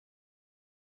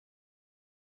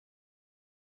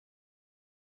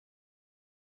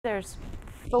There's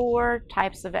 4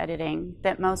 types of editing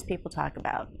that most people talk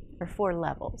about, or 4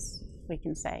 levels, we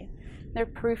can say. They're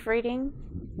proofreading,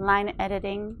 line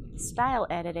editing, style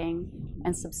editing,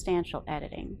 and substantial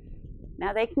editing.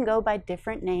 Now they can go by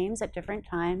different names at different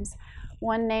times.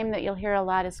 One name that you'll hear a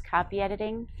lot is copy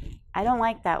editing. I don't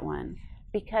like that one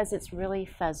because it's really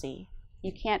fuzzy.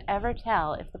 You can't ever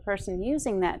tell if the person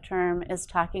using that term is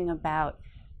talking about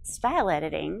style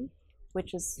editing,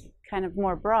 which is kind of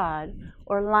more broad,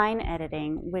 or line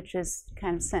editing, which is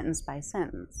kind of sentence by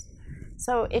sentence.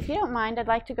 So if you don't mind, I'd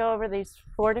like to go over these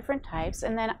 4 different types,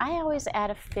 and then I always add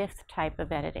a 5th type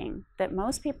of editing that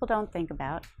most people don't think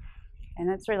about, and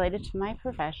it's related to my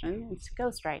profession. It's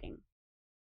ghostwriting.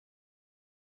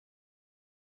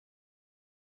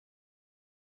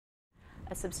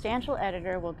 A substantial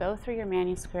editor will go through your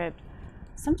manuscript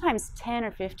sometimes 10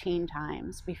 or 15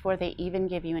 times before they even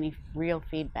give you any real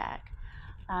feedback.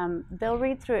 They'll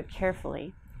read through it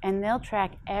carefully, and they'll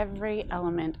track every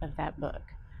element of that book.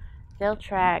 They'll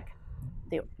track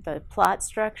the plot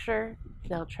structure,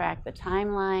 they'll track the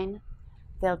timeline,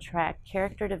 they'll track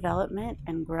character development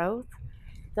and growth,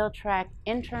 they'll track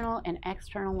internal and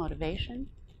external motivation,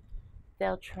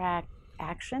 they'll track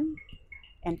action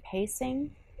and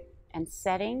pacing and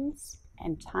settings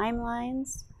and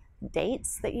timelines,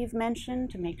 dates that you've mentioned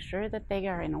to make sure that they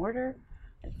are in order.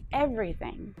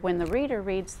 Everything. When the reader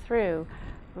reads through,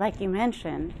 like you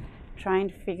mentioned, trying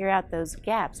to figure out those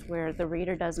gaps where the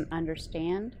reader doesn't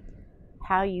understand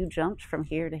how you jumped from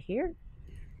here to here,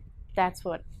 that's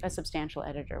what a substantial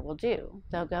editor will do.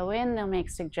 They'll go in, they'll make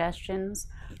suggestions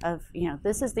of,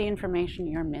 this is the information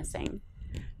you're missing.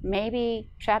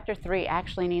 Maybe chapter 3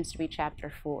 actually needs to be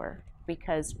chapter 4,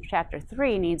 because chapter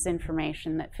 3 needs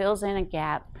information that fills in a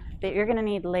gap that you're going to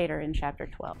need later in chapter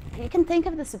 12. You can think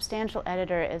of the substantial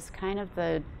editor as kind of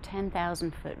the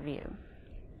 10,000-foot view.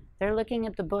 They're looking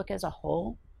at the book as a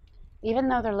whole. Even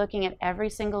though they're looking at every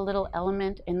single little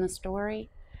element in the story,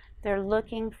 they're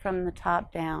looking from the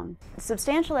top down.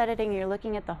 Substantial editing, you're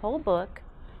looking at the whole book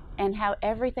and how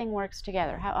everything works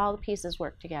together, how all the pieces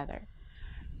work together.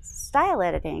 Style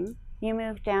editing, you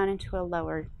move down into a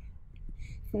lower,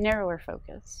 narrower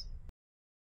focus.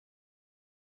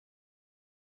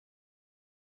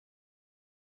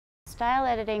 Style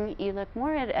editing, you look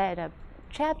more at a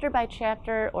chapter by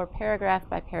chapter or paragraph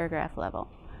by paragraph level.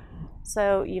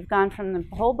 So you've gone from the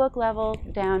whole book level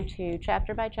down to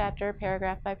chapter by chapter,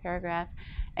 paragraph by paragraph,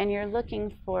 and you're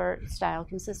looking for style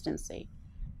consistency.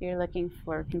 You're looking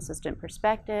for consistent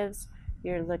perspectives.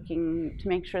 You're looking to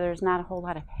make sure there's not a whole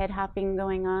lot of head hopping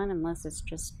going on unless it's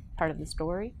just part of the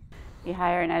story. You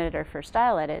hire an editor for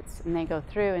style edits, and they go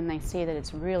through and they see that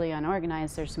it's really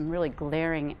unorganized. There's some really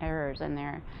glaring errors in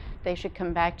there. They should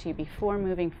come back to you before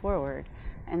moving forward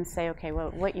and say, okay,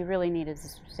 well, what you really need is a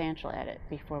substantial edit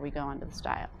before we go on to the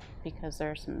style, because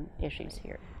there are some issues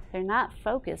here. They're not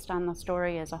focused on the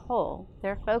story as a whole.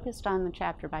 They're focused on the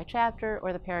chapter by chapter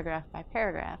or the paragraph by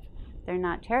paragraph. They're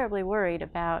not terribly worried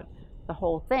about the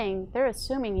whole thing. They're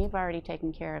assuming you've already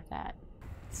taken care of that.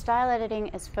 Style editing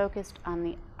is focused on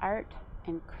the art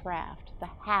and craft, the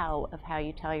how of how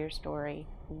you tell your story,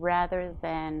 rather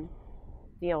than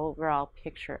the overall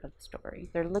picture of the story.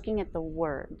 They're looking at the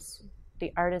words,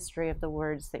 the artistry of the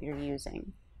words that you're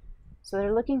using. So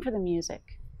they're looking for the music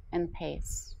and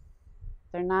pace.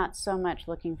 They're not so much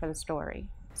looking for the story.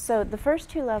 So the first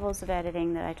 2 levels of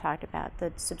editing that I talked about,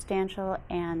 the substantial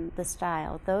and the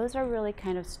style, those are really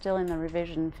kind of still in the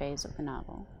revision phase of the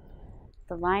novel.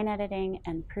 The line editing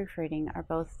and proofreading are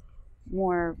both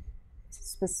more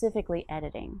specifically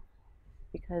editing,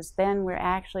 because then we're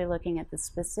actually looking at the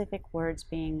specific words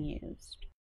being used.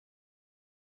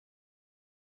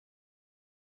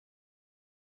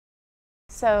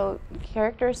 So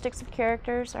characteristics of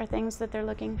characters are things that they're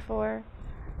looking for.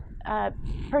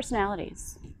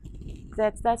 Personalities,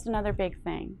 that's another big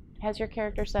thing. Has your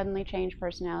character suddenly changed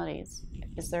personalities?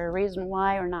 Is there a reason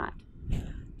why or not?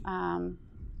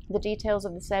 The details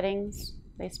of the settings.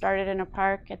 They started in a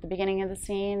park at the beginning of the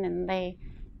scene and they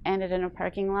ended in a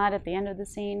parking lot at the end of the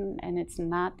scene, and it's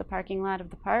not the parking lot of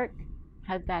the park.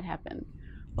 How did that happen?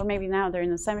 Or maybe now they're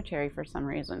in the cemetery for some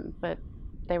reason, but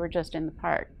they were just in the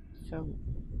park. So,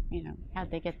 how'd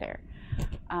they get there?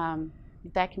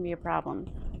 That can be a problem.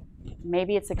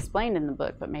 Maybe it's explained in the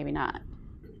book, but maybe not.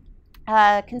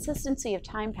 Consistency of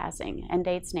time passing and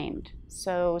dates named.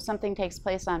 So something takes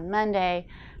place on Monday,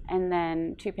 and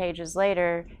then 2 pages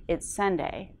later, it's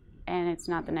Sunday, and it's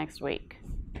not the next week.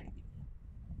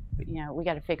 We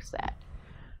got to fix that.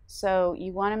 So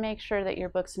you want to make sure that your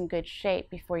book's in good shape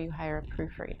before you hire a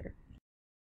proofreader.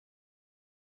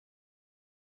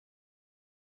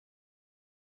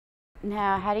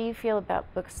 Now, how do you feel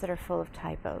about books that are full of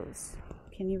typos?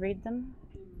 Can you read them?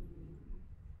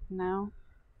 No?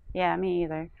 Yeah, me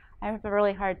either. I have a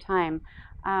really hard time.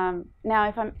 Now,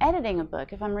 if I'm editing a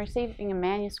book, if I'm receiving a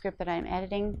manuscript that I'm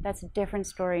editing, that's a different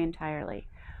story entirely.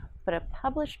 But a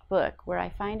published book where I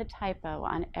find a typo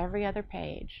on every other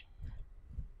page,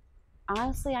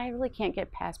 honestly, I really can't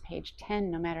get past page 10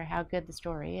 no matter how good the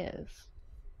story is.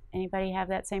 Anybody have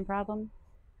that same problem?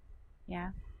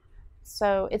 Yeah.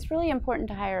 So it's really important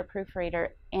to hire a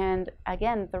proofreader. And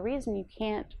again, the reason you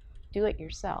can't do it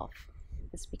yourself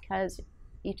is because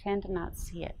you tend to not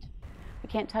see it. I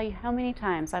can't tell you how many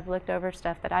times I've looked over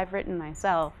stuff that I've written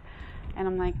myself, and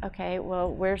I'm like, okay,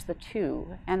 well, where's the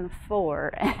 2 and the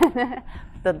 4 and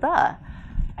the?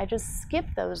 I just skip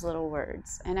those little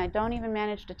words, and I don't even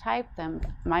manage to type them.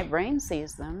 My brain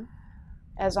sees them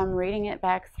as I'm reading it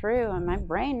back through, and my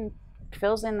brain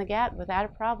fills in the gap without a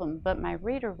problem, but my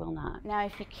reader will not. Now,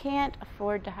 if you can't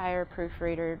afford to hire a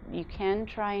proofreader, you can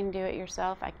try and do it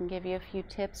yourself. I can give you a few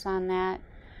tips on that.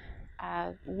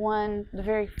 One, the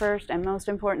very first and most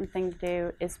important thing to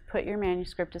do is put your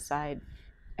manuscript aside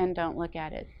and don't look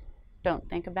at it. Don't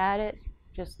think about it.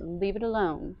 Just leave it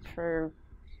alone for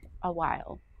a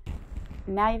while.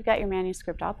 Now you've got your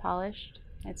manuscript all polished.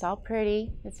 It's all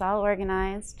pretty. It's all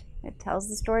organized. It tells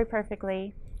the story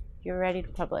perfectly. You're ready to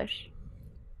publish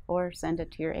or send it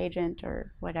to your agent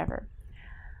or whatever.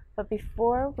 But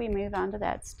before we move on to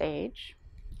that stage,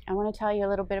 I want to tell you a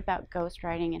little bit about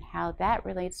ghostwriting and how that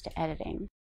relates to editing.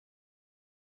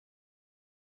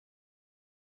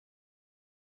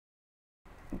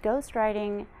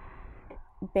 Ghostwriting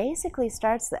basically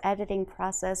starts the editing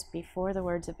process before the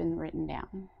words have been written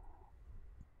down.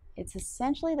 It's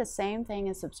essentially the same thing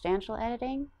as substantial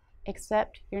editing,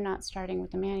 except you're not starting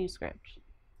with the manuscript.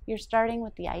 You're starting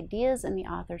with the ideas in the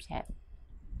author's head.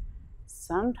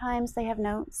 Sometimes they have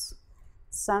notes.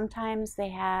 Sometimes they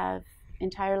have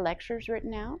entire lectures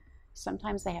written out.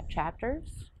 Sometimes they have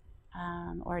chapters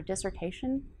or a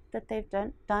dissertation that they've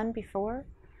done before.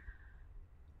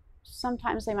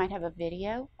 Sometimes they might have a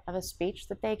video of a speech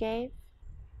that they gave,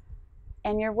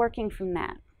 and you're working from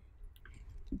that.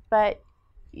 But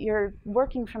you're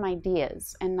working from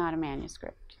ideas and not a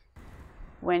manuscript.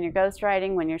 When you're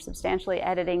ghostwriting, when you're substantially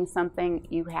editing something,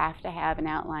 you have to have an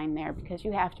outline there because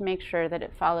you have to make sure that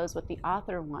it follows what the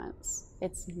author wants.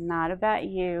 It's not about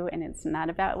you, and it's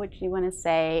not about what you want to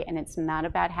say, and it's not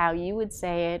about how you would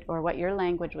say it or what your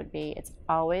language would be. It's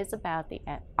always about the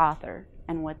author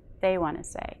and what they want to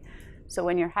say. So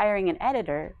when you're hiring an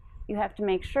editor, you have to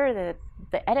make sure that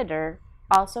the editor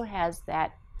also has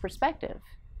that perspective,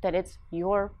 that it's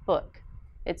your book,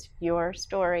 it's your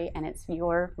story, and it's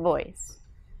your voice.